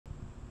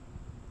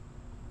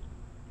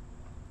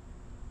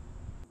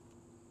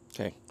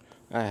Okay,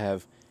 I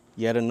have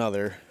yet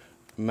another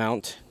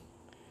mount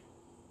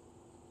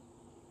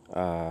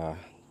to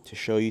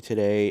show you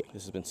today.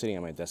 This has been sitting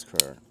on my desk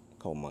for a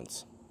couple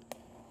months.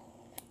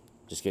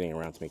 Just getting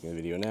around to making the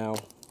video now.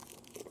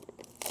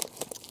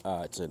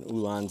 It's an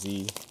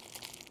Ulanzi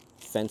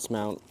fence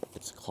mount.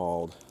 It's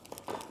called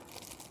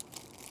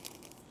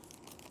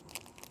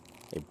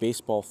a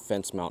baseball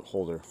fence mount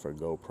holder for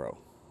GoPro,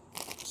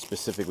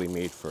 specifically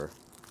made for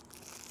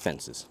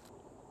fences.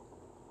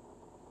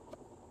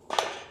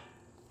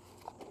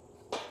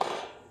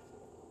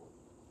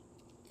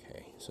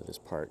 Okay, so this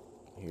part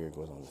here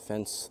goes on the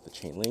fence, the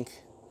chain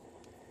link.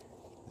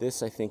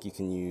 This I think you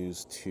can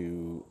use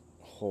to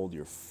hold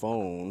your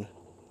phone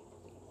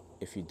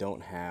if you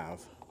don't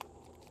have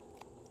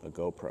a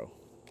GoPro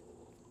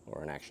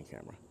or an action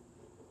camera.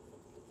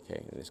 Okay,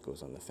 and this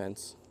goes on the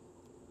fence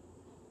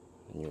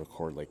and you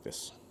record like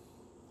this.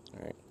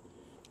 All right,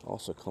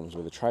 also comes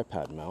with a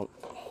tripod mount,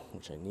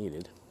 which I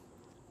needed.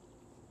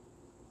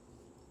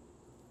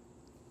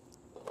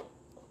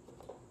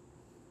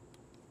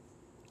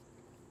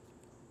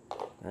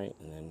 Right,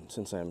 and then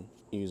since I'm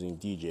using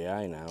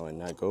DJI now and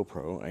not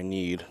GoPro, I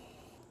need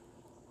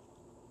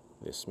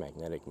this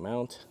magnetic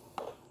mount.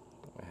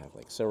 I have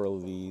like several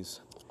of these.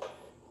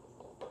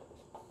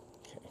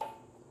 Okay.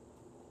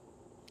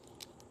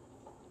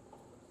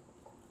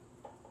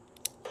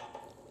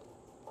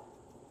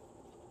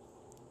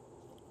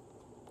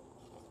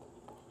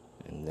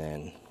 And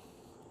then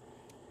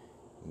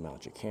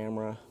mount your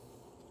camera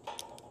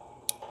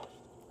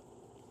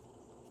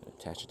and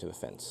attach it to the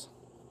fence.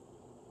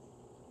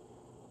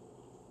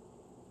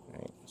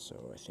 Right, so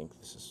I think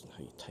this is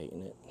how you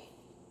tighten it.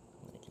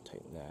 I can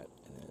tighten that,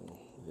 and then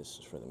this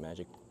is for the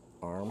magic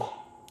arm.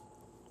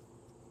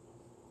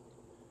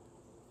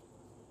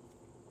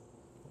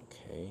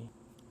 Okay.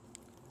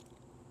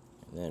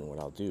 And then what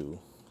I'll do,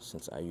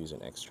 since I use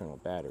an external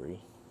battery,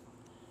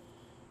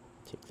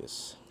 take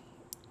this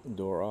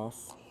door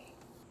off.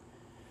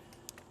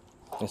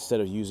 Instead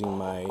of using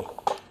my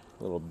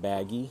little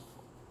baggie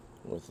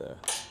with a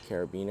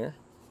carabiner,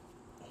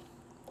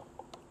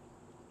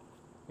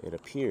 it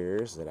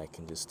appears that I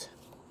can just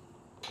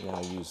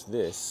now use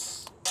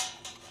this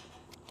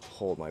to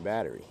hold my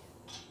battery.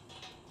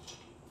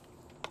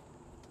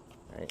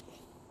 Right?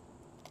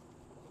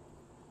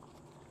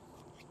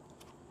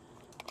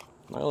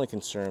 My only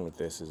concern with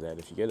this is that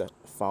if you get a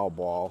foul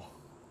ball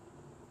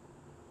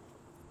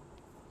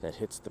that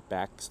hits the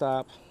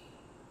backstop,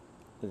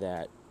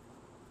 that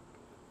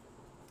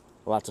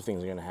lots of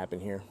things are going to happen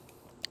here.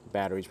 The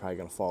battery's probably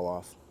going to fall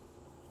off.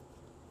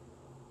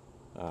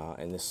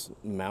 And this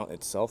mount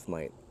itself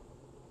might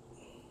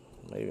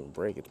even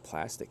break. It's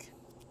plastic.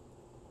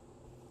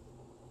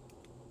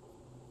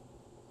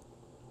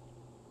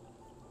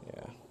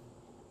 Yeah.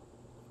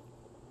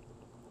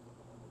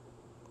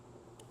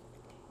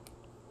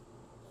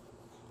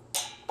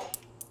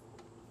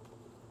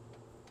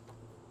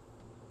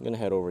 I'm gonna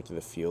head over to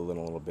the field in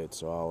a little bit,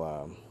 so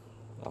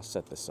I'll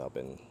set this up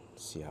and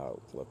see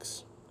how it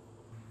looks.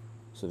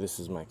 So this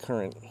is my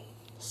current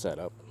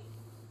setup.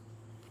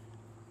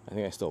 I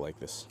think I still like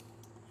this.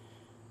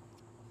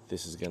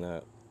 This is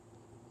gonna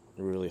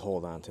really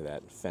hold on to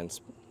that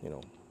fence,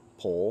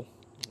 pole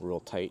real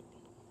tight.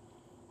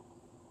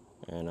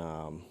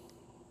 And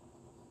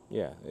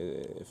yeah,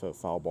 if a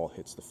foul ball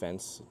hits the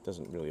fence, it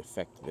doesn't really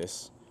affect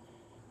this.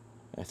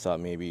 I thought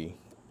maybe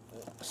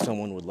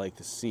someone would like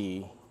to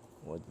see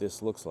what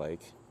this looks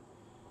like.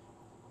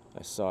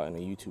 I saw it in a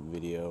YouTube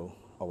video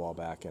a while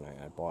back and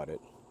I bought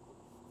it.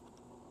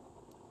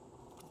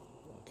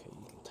 Okay,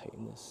 you can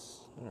tighten this.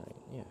 Alright,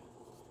 yeah.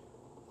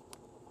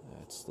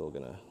 That's still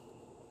gonna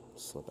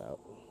slip out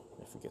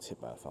if it gets hit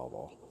by a foul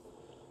ball.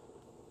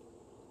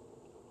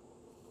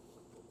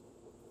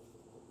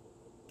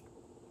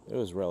 It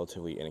was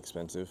relatively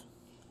inexpensive.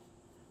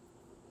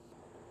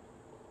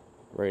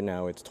 Right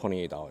now it's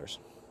 $28.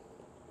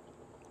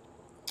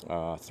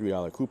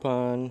 $3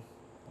 coupon.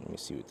 Let me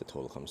see what the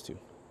total comes to.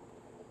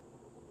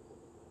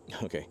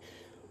 Okay,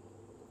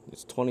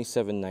 it's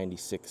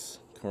 $27.96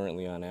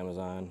 currently on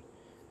Amazon.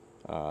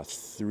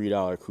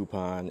 $3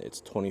 coupon,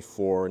 it's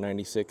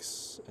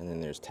 $24.96, and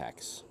then there's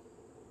tax.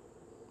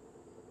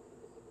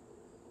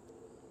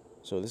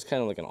 So this is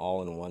kind of like an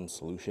all-in-one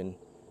solution.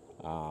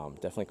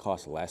 Definitely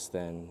costs less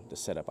than the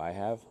setup I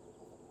have,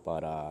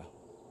 but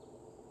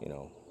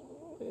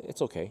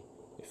it's okay.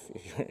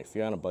 If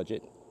you're on a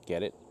budget,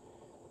 get it.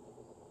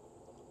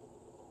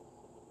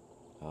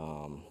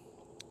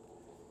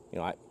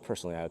 I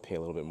personally would pay a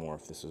little bit more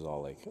if this was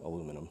all like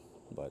aluminum,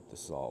 but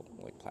this is all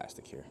like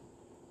plastic here.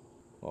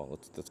 Well,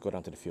 let's go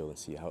down to the field and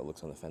see how it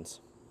looks on the fence.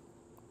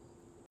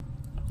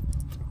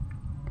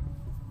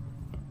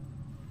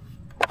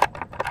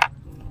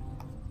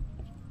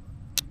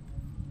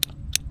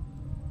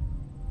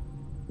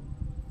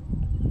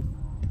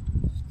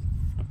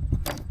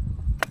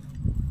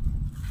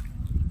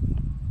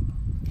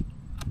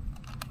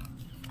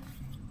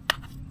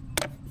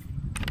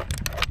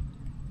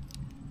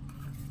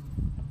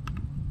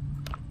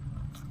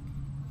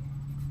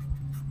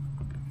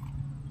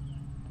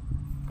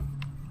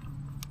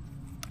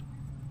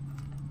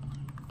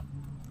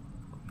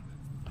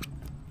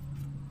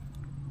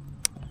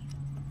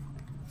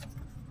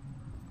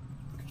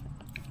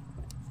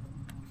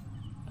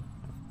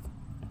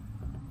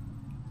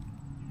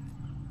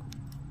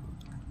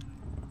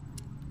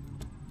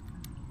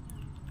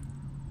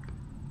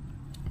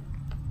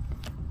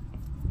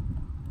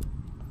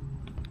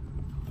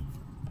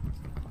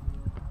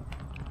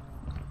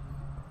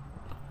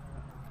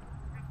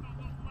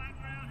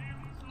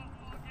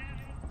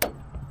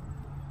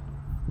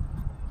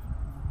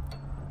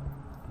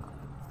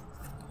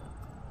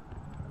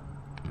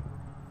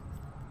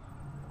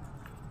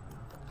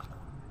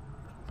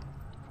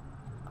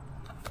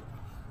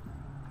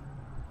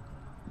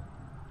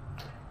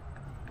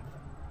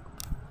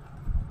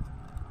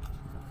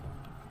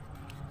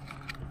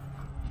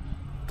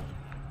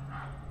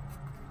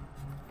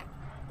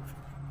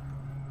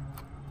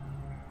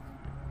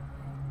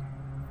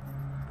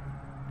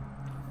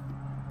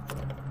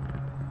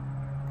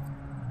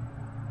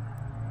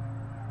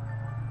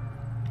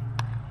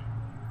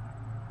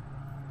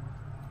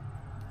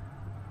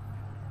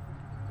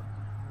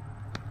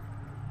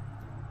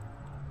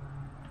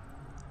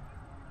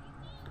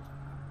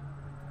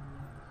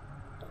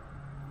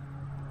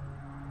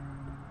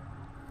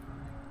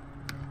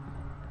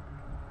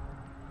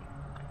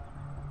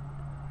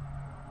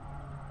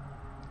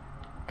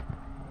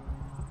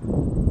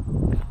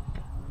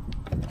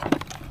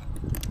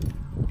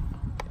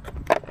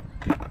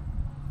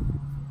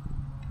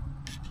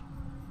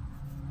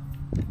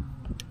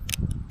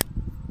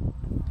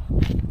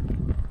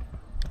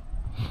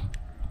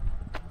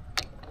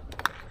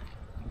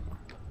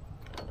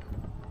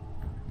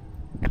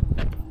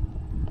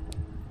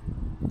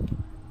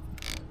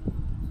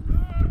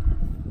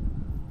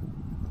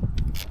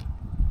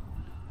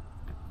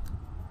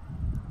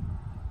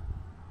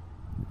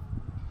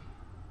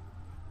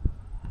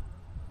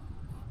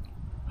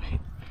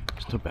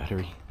 the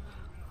battery.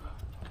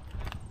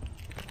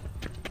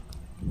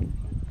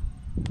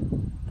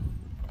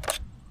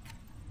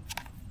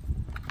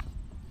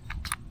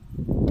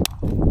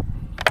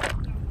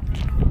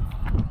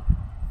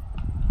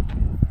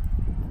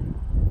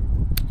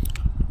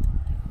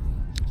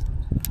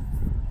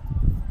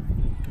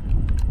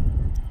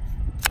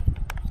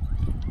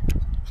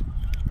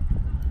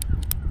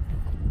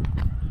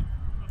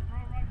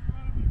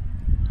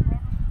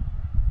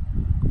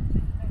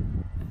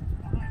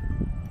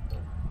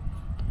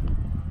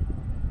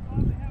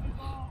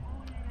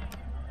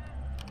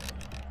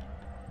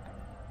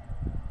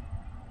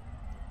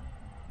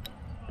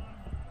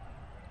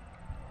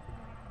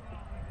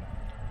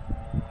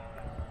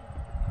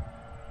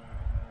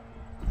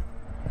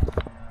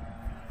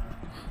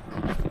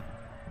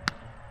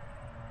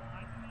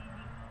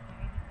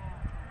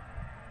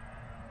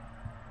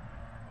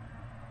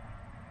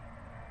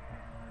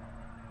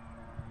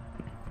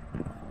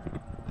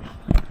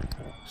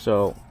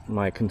 So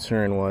my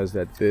concern was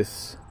that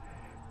this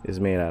is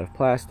made out of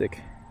plastic,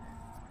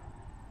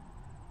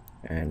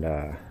 and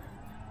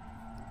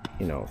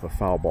you know, if a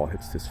foul ball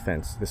hits this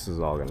fence, this is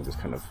all gonna just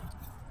kind of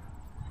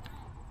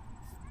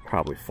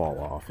probably fall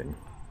off, and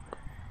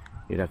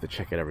you'd have to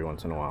check it every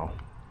once in a while.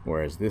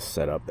 Whereas this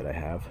setup that I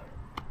have,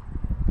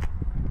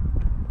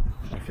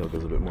 I feel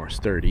is a bit more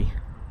sturdy.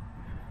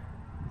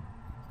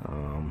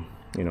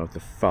 You know, if the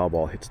foul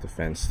ball hits the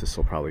fence, this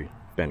will probably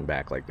bend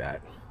back like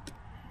that.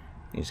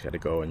 You just got to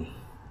go and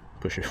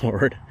push it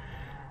forward.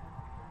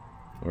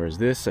 Whereas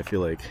this, I feel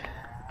like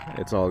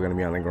it's all going to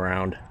be on the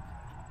ground.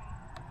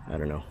 I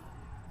don't know.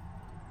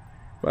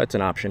 But it's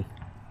an option.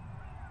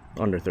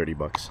 Under 30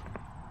 bucks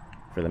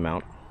for the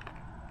mount.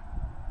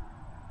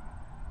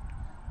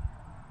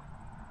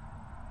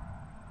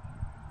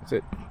 That's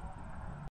it.